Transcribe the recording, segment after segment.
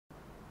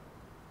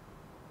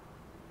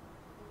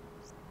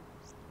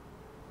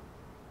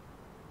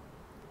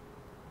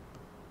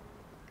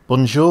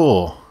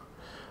Bonjour.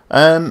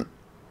 I'm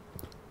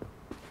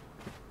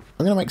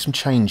going to make some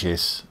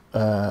changes.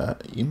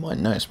 You might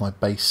notice my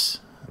base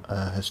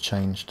has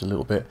changed a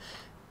little bit.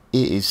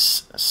 It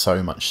is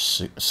so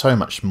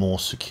much more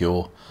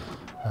secure,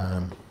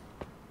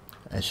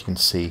 as you can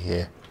see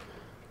here.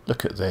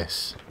 Look at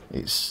this.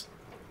 It's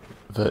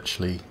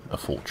virtually a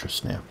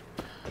fortress now.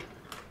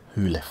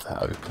 Who left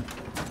that open?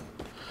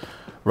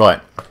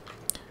 Right.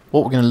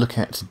 What we're going to look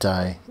at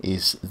today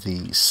is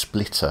the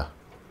splitter.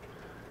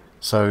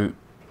 So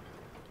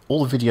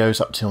all the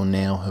videos up till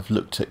now have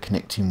looked at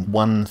connecting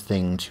one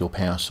thing to your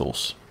power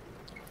source.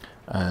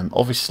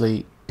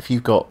 Obviously, if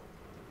you've got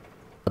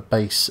a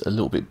base a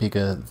little bit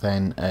bigger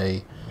than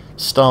a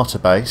starter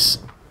base,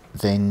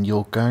 then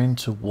you're going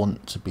to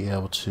want to be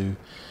able to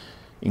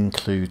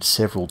include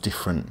several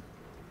different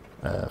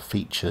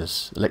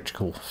features,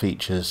 electrical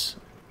features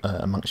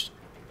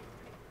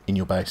in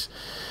your base.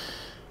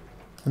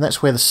 And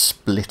that's where the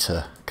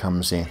splitter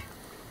comes in.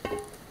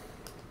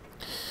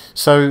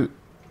 So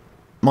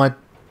my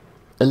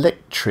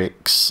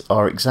electrics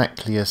are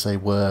exactly as they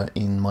were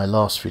in my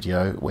last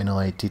video when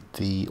I did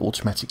the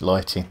automatic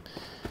lighting.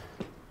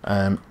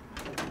 My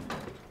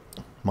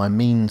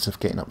means of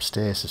getting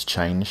upstairs has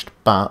changed,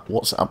 but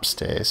what's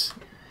upstairs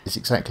is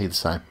exactly the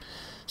same.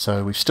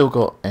 So we've still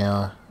got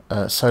our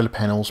solar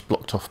panels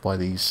blocked off by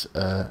these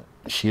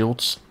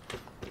shields.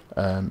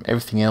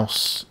 Everything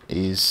else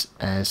is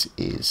as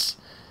is.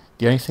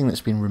 The only thing that's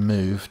been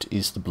removed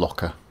is the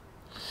blocker.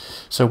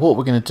 So what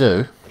we're going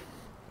to do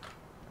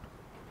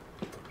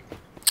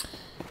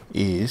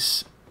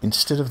is,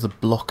 instead of the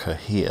blocker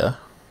here,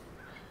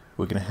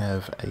 we're going to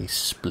have a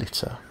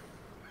splitter.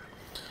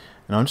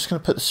 And I'm just going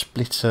to put the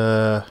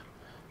splitter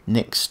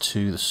next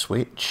to the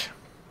switch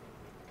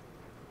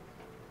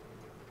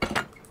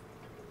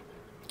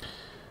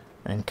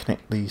and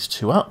connect these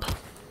two up.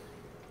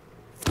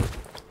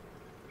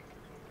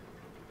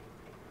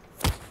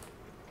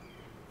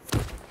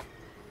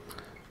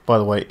 By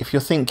the way, if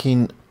you're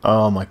thinking,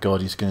 oh my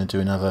god, he's going to do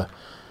another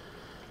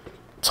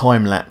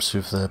time lapse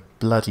with the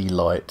bloody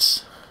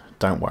lights,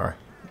 don't worry.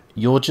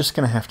 You're just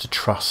going to have to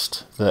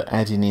trust that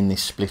adding in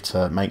this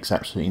splitter makes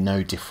absolutely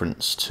no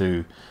difference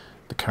to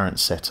the current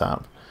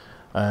setup.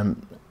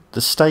 The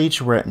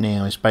stage we're at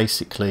now is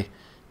basically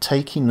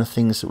taking the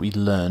things that we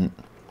learnt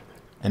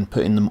and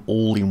putting them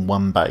all in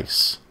one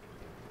base.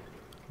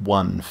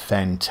 One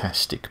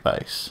fantastic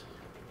base.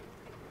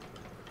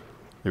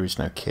 There is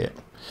no kit.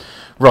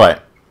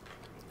 Right.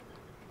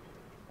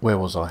 Where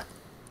was I?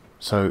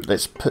 So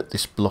let's put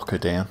this blocker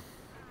down.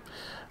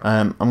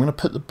 I'm going to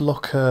put the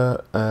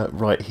blocker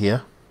right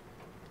here.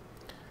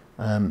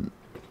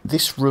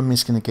 This room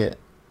is going to get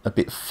a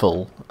bit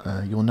full.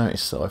 You'll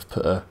notice that I've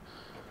put a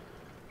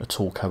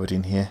tool cupboard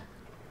in here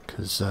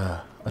because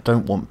I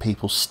don't want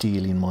people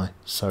stealing my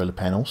solar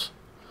panels.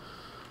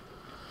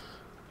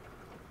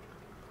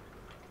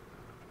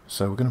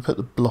 So we're going to put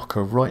the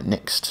blocker right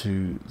next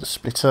to the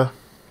splitter.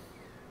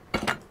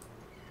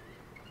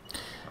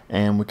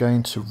 And we're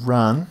going to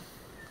run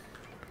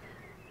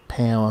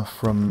power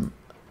from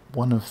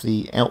one of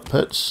the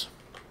outputs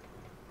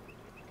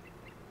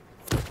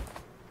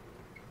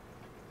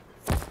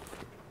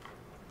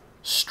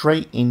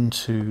straight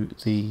into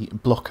the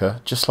blocker,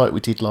 just like we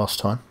did last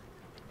time.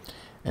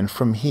 And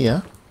from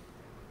here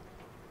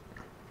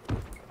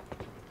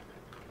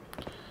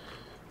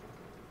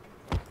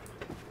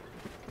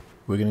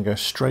we're going to go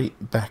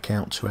straight back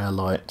out to our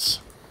lights.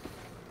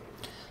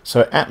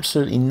 So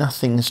absolutely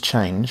nothing has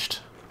changed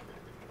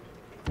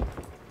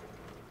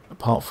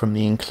apart from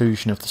the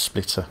inclusion of the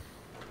splitter.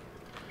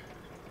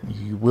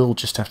 You will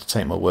just have to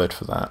take my word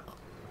for that.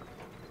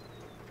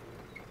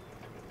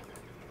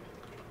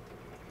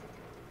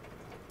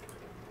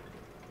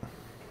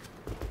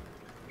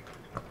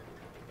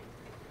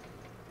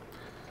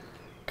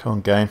 Come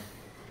on, game.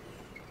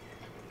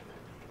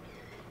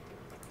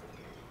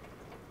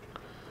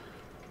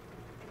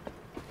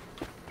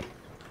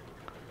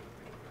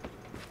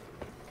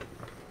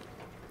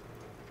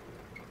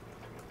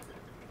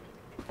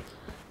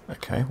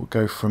 Okay, we'll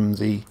go from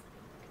the...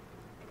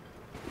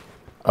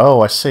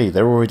 Oh, I see,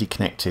 they're already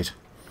connected.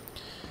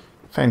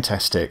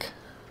 Fantastic.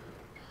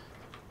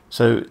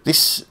 So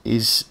this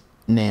is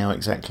now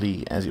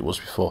exactly as it was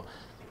before.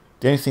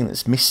 The only thing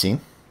that's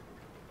missing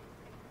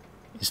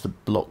is the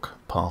block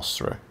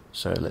pass-through.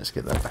 So let's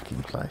get that back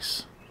in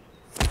place.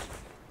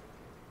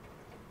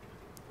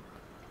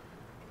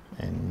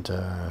 And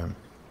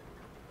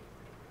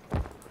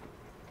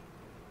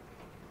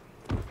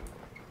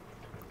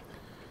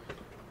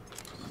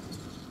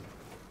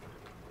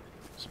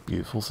it's a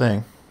beautiful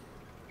thing.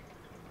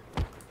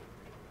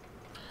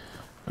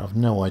 I've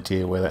no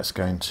idea where that's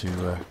going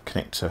to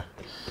connect to.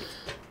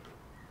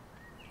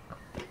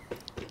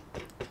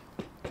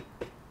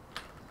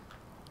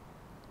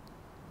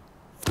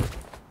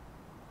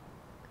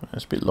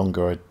 That's a bit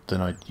longer than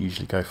I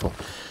usually go for.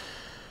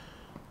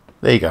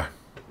 There you go.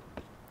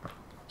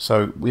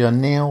 So we are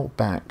now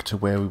back to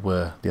where we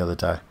were the other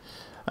day.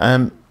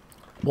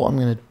 What I'm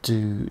going to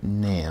do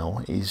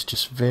now is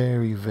just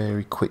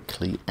very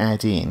quickly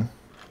add in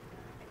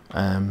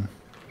what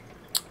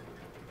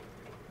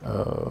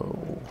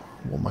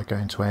am I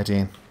going to add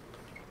in?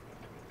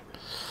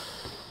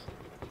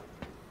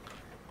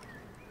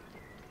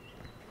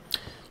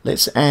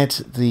 Let's add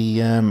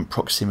the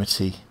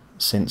proximity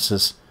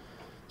sensors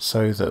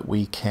so that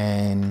we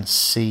can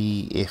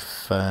see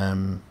if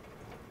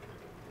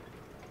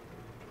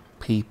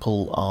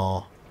people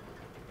are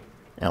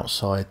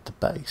outside the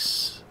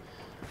base.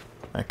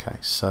 Okay,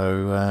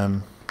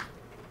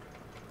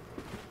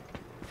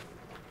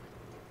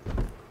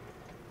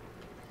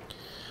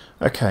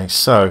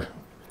 so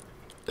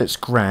let's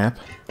grab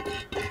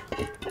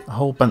a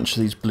whole bunch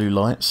of these blue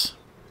lights.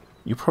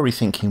 You're probably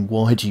thinking,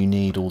 why do you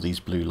need all these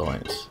blue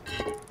lights?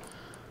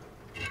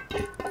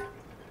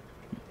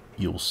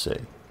 You'll see.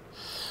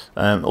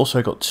 Also,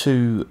 I got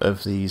 2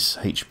 of these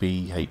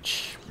HB,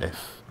 HF,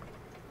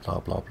 blah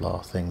blah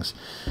blah things.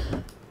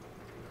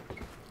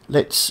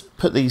 Let's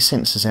put these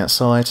sensors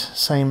outside,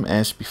 same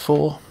as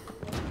before.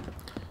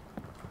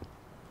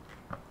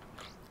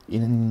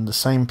 In the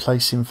same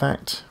place, in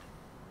fact.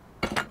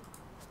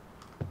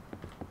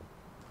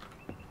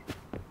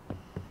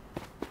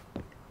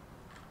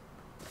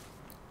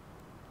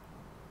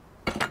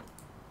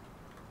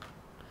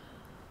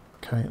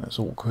 Okay, that's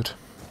awkward.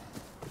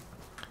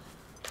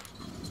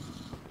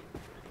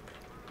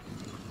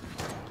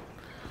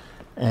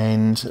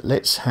 And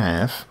let's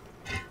have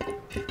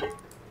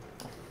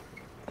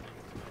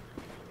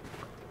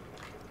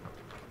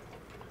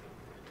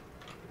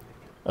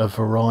a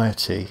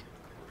variety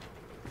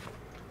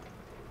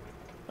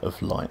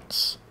of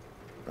lights.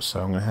 So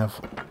I'm going to have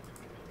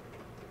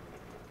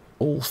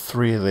all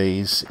 3 of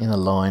these in a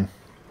line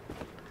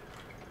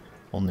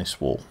on this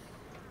wall,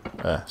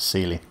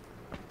 ceiling.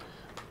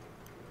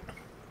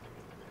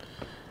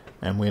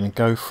 And we're going to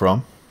go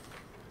from,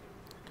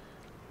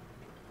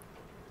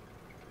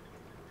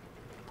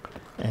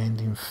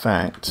 and in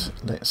fact,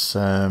 let's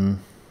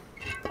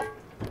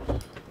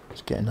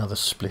get another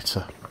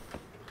splitter.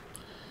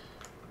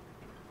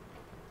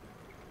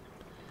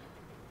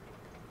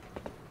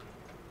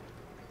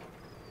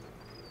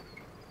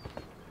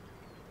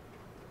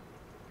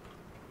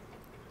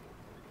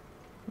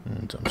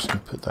 And I'm just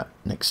going to put that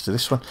next to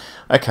this one.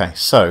 Okay,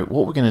 so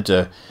what we're going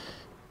to do,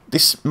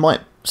 this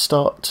might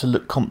start to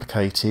look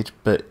complicated,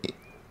 but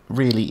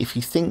really, if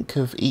you think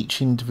of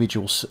each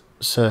individual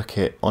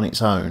circuit on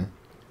its own,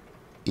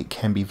 it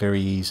can be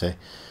very easy.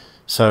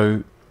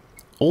 So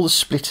all the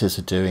splitters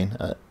are doing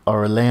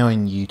are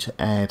allowing you to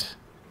add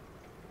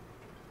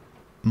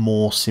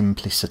more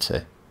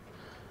simplicity,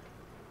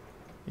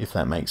 if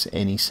that makes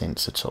any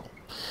sense at all.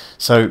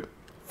 So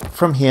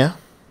from here,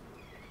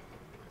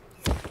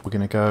 we're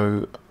going to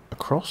go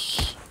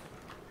across.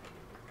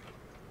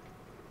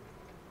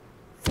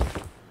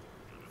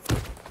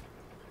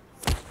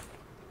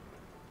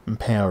 And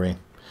powering.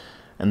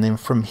 And then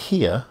from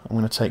here, I'm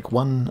going to take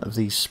one of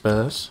these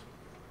spurs.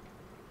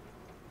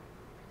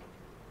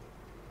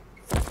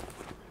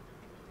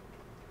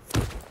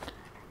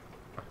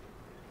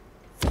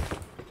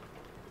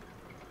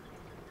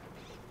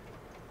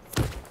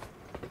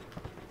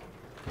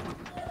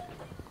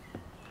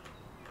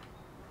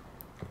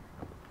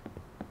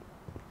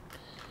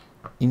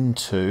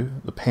 Into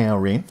the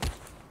power in,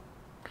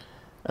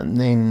 and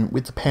then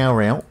with the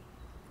power out,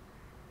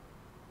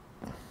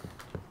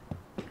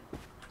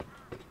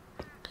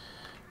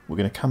 we're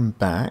going to come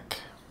back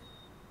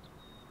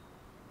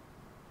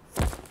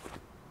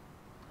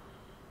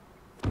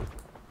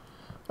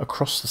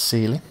across the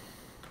ceiling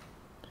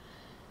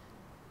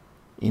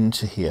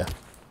into here,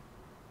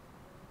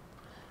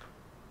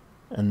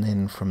 and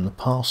then from the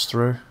pass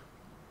through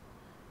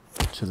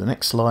to the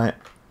next light,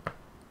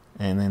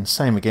 and then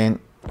same again.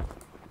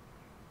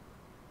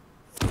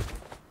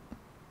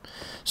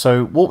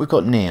 So what we've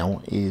got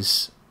now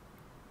is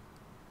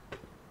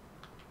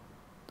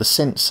the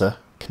sensor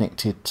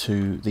connected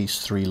to these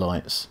 3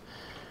 lights,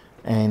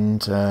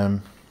 and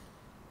the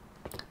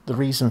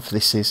reason for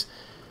this is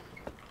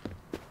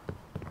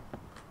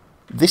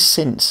this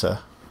sensor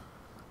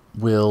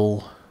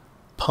will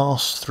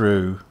pass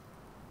through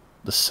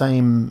the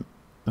same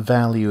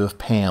value of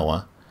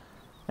power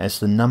as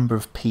the number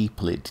of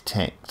people it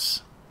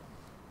detects.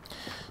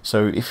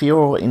 So if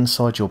you're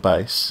inside your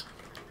base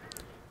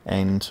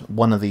and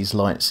one of these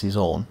lights is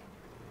on,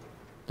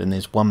 then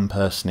there's 1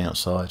 person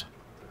outside.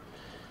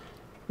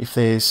 If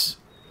there's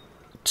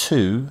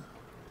 2,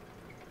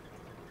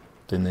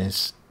 then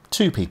there's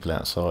 2 people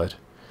outside.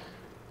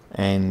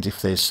 And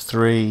if there's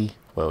 3,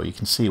 well, you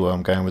can see where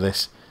I'm going with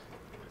this,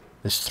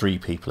 there's 3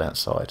 people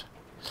outside.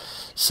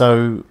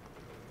 So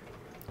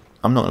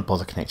I'm not going to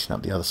bother connecting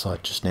up the other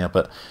side just now,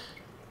 but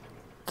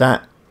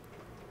that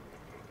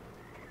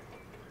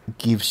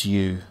gives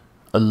you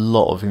a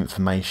lot of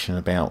information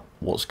about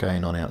what's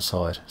going on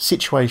outside.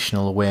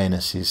 Situational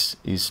awareness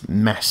is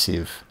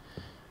massive,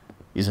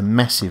 is a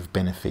massive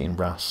benefit in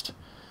Rust.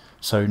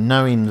 So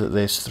knowing that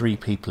there's 3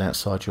 people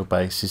outside your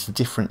base is the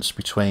difference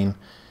between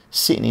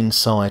sitting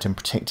inside and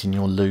protecting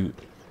your loot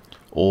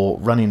or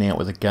running out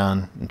with a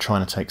gun and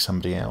trying to take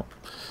somebody out.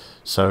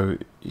 So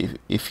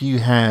if you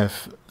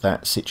have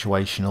that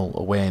situational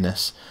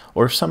awareness,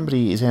 or if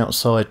somebody is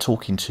outside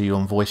talking to you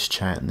on voice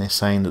chat and they're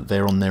saying that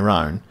they're on their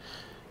own,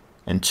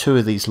 and 2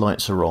 of these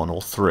lights are on,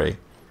 or 3,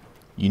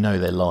 you know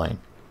they're lying.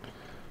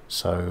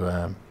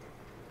 So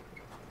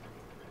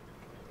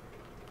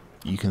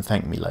you can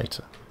thank me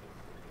later.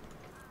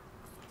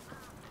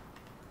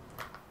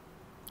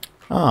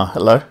 Ah,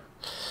 hello.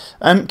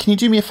 Can you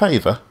do me a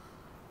favour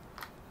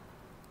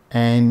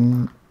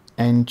and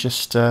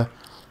just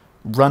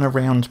run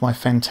around my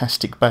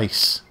fantastic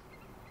base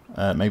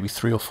maybe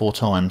 3 or 4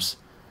 times,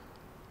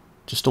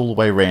 just all the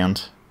way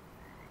round.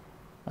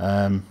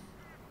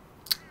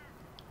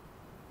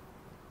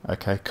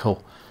 Okay,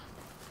 cool.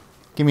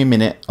 Give me a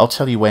minute, I'll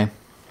tell you when.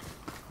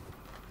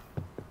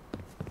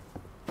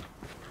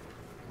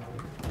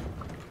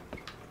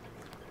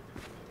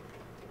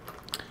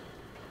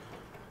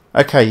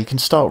 Okay, you can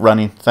start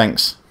running,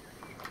 thanks.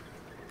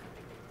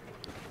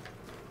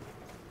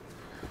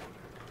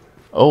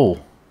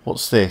 Oh,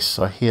 what's this?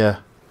 I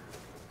hear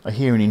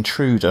an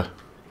intruder.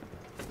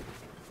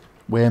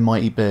 Where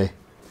might he be?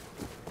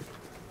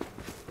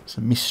 It's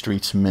a mystery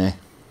to me.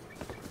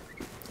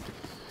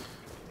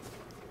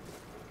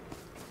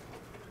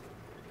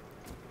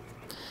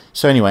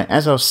 So anyway,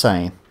 as I was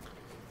saying,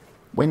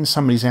 when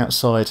somebody's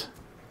outside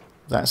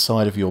that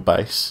side of your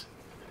base,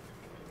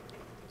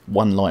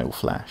 1 light will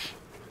flash.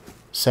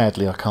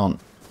 Sadly, I can't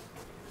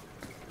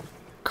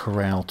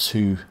corral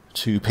two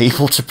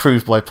people to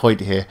prove my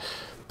point here,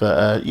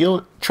 but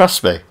you'll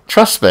trust me.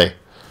 Trust me.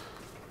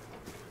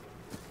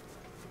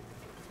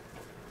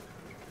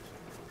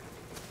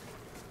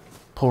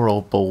 Poor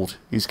old Bald.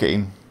 He's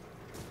getting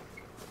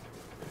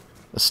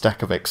a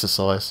stack of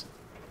exercise.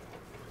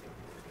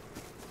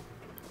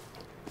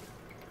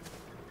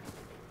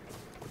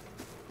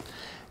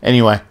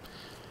 Anyway,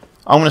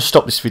 I'm going to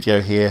stop this video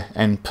here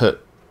and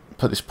put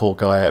this poor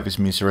guy out of his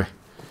misery.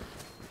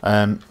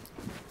 I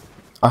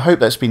hope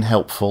that's been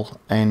helpful,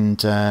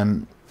 and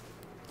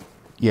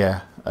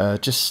yeah,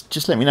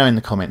 just let me know in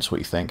the comments what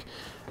you think,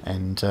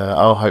 and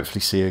I'll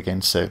hopefully see you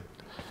again soon.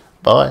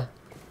 Bye.